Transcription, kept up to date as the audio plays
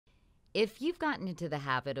If you've gotten into the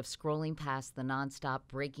habit of scrolling past the nonstop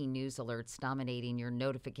breaking news alerts dominating your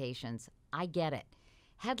notifications, I get it.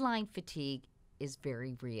 Headline fatigue is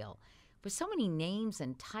very real. With so many names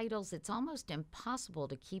and titles, it's almost impossible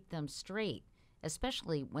to keep them straight,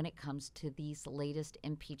 especially when it comes to these latest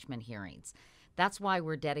impeachment hearings. That's why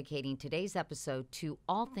we're dedicating today's episode to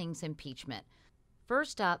all things impeachment.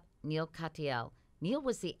 First up, Neal Katyal. Neal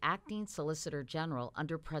was the acting Solicitor General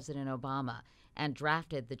under President Obama and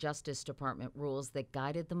drafted the Justice Department rules that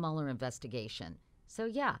guided the Mueller investigation. So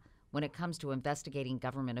yeah, when it comes to investigating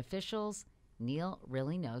government officials, Neal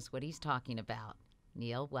really knows what he's talking about.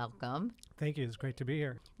 Neal, welcome. Thank you. It's great to be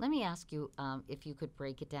here. Let me ask you, if you could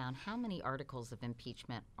break it down, how many articles of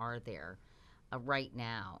impeachment are there right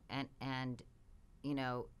now? And you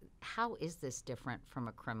know, how is this different from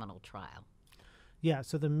a criminal trial? Yeah,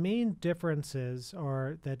 so the main differences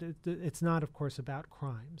are that it's not, of course, about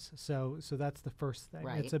crimes. So that's the first thing.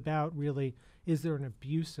 Right. It's about really, is there an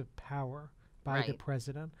abuse of power by the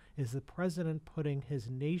president? Is the president putting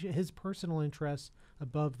his personal interests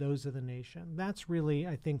above those of the nation? That's really,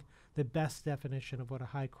 I think, the best definition of what a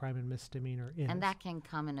high crime and misdemeanor is. And that can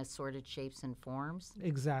come in assorted shapes and forms?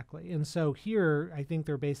 Exactly. And so here, I think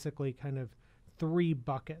they're basically kind of three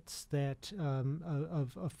buckets that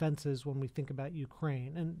of offenses when we think about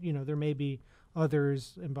Ukraine. And, you know, there may be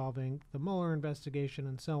others involving the Mueller investigation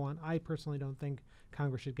and so on. I personally don't think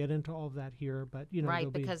Congress should get into all of that here, but, you know.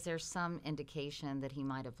 Right, because there's some indication that he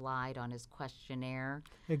might have lied on his questionnaire.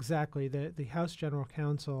 Exactly. The House General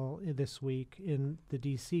Counsel this week in the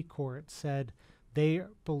D.C. court said they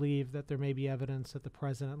believe that there may be evidence that the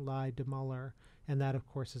president lied to Mueller, and that, of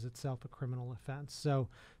course, is itself a criminal offense. So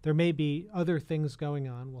there may be other things going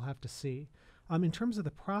on. We'll have to see. In terms of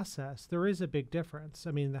the process, there is a big difference.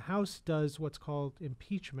 I mean, the House does what's called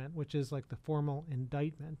impeachment, which is like the formal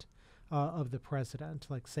indictment of the president,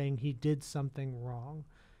 like saying he did something wrong.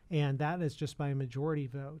 And that is just by a majority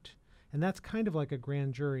vote. And that's kind of like a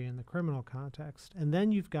grand jury in the criminal context. And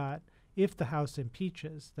then you've got, if the House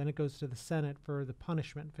impeaches, then it goes to the Senate for the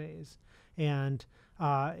punishment phase and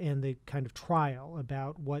the kind of trial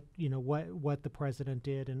about what the president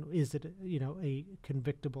did, and is it a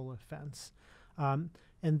convictable offense.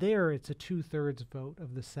 And there it's a 2/3 vote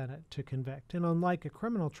of the Senate to convict. And unlike a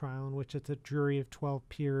criminal trial in which it's a jury of 12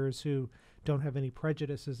 peers who don't have any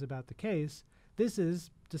prejudices about the case, this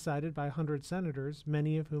is decided by 100 senators,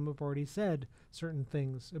 many of whom have already said certain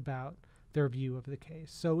things about their view of the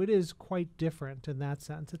case. So it is quite different in that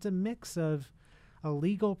sense. It's a mix of a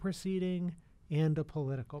legal proceeding and a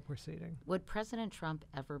political proceeding. Would President Trump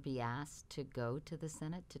ever be asked to go to the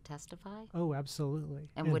Senate to testify? Oh, absolutely.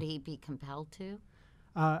 And would he be compelled to?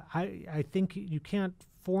 I think you can't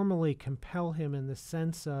formally compel him in the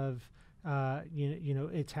sense of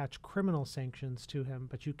attach criminal sanctions to him,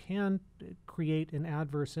 but you can create an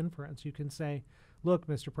adverse inference. You can say, look,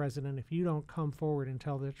 Mr. President, if you don't come forward and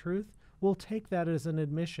tell the truth, we'll take that as an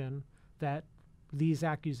admission that these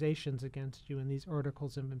accusations against you and these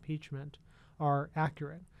articles of impeachment are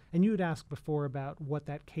accurate. And you had asked before about what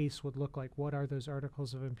that case would look like. What are those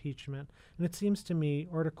articles of impeachment? And it seems to me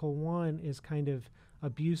Article 1 is kind of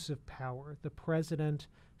abuse of power. The president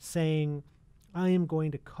saying, I am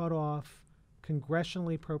going to cut off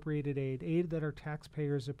congressionally appropriated aid that our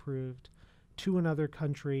taxpayers approved, to another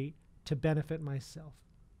country to benefit myself.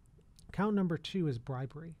 Count number 2 is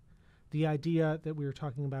bribery. The idea that we were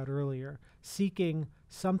talking about earlier, seeking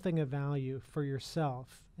something of value for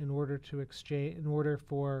yourself in order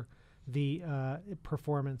for the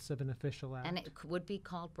performance of an official act. And it would be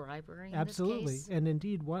called bribery in Absolutely. this case? And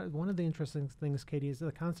indeed, one of the interesting things, Katie, is that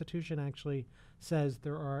the Constitution actually says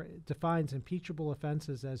defines impeachable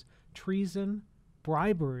offenses as treason,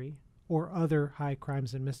 bribery, or other high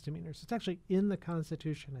crimes and misdemeanors. It's actually in the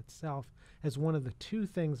Constitution itself as one of the 2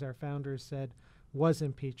 things our founders said was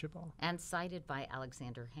impeachable. And cited by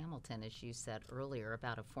Alexander Hamilton, as you said earlier,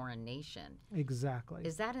 about a foreign nation. Exactly.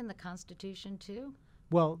 Is that in the Constitution too?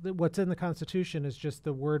 Well, what's in the Constitution is just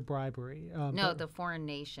the word bribery. No, the foreign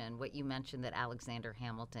nation, what you mentioned that Alexander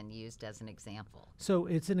Hamilton used as an example. So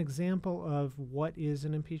it's an example of what is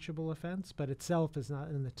an impeachable offense, but itself is not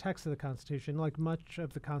in the text of the Constitution. Like much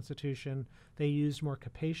of the Constitution, they use more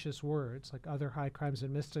capacious words, like other high crimes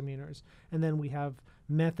and misdemeanors. And then we have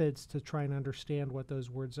methods to try and understand what those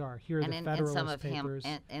words are. Here are the Federalist Papers.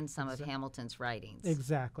 And some of Hamilton's writings.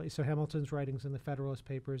 Exactly. So Hamilton's writings in the Federalist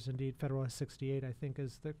Papers, indeed Federalist 68, I think,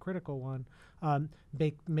 is the critical one,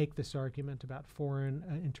 make this argument about foreign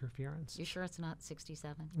interference. You sure it's not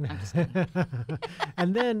 67? I'm just kidding.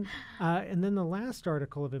 And then the last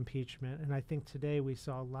article of impeachment, and I think today we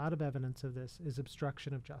saw a lot of evidence of this, is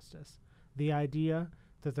obstruction of justice. The idea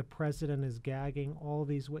that the president is gagging all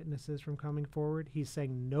these witnesses from coming forward. He's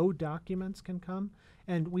saying no documents can come.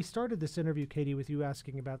 And we started this interview, Katie, with you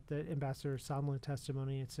asking about the Ambassador Sondland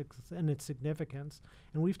testimony and its significance.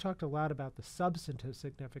 And we've talked a lot about the substantive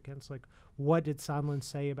significance, like what did Sondland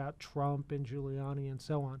say about Trump and Giuliani and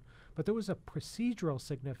so on. But there was a procedural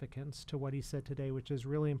significance to what he said today, which is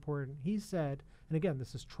really important. He said, and again,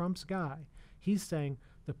 this is Trump's guy, he's saying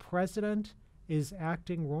the president is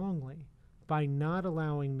acting wrongly by not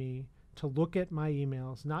allowing me to look at my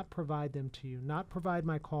emails, not provide them to you, not provide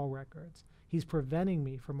my call records. He's preventing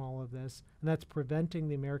me from all of this, and that's preventing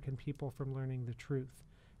the American people from learning the truth.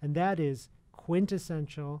 And that is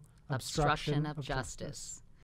quintessential obstruction of justice.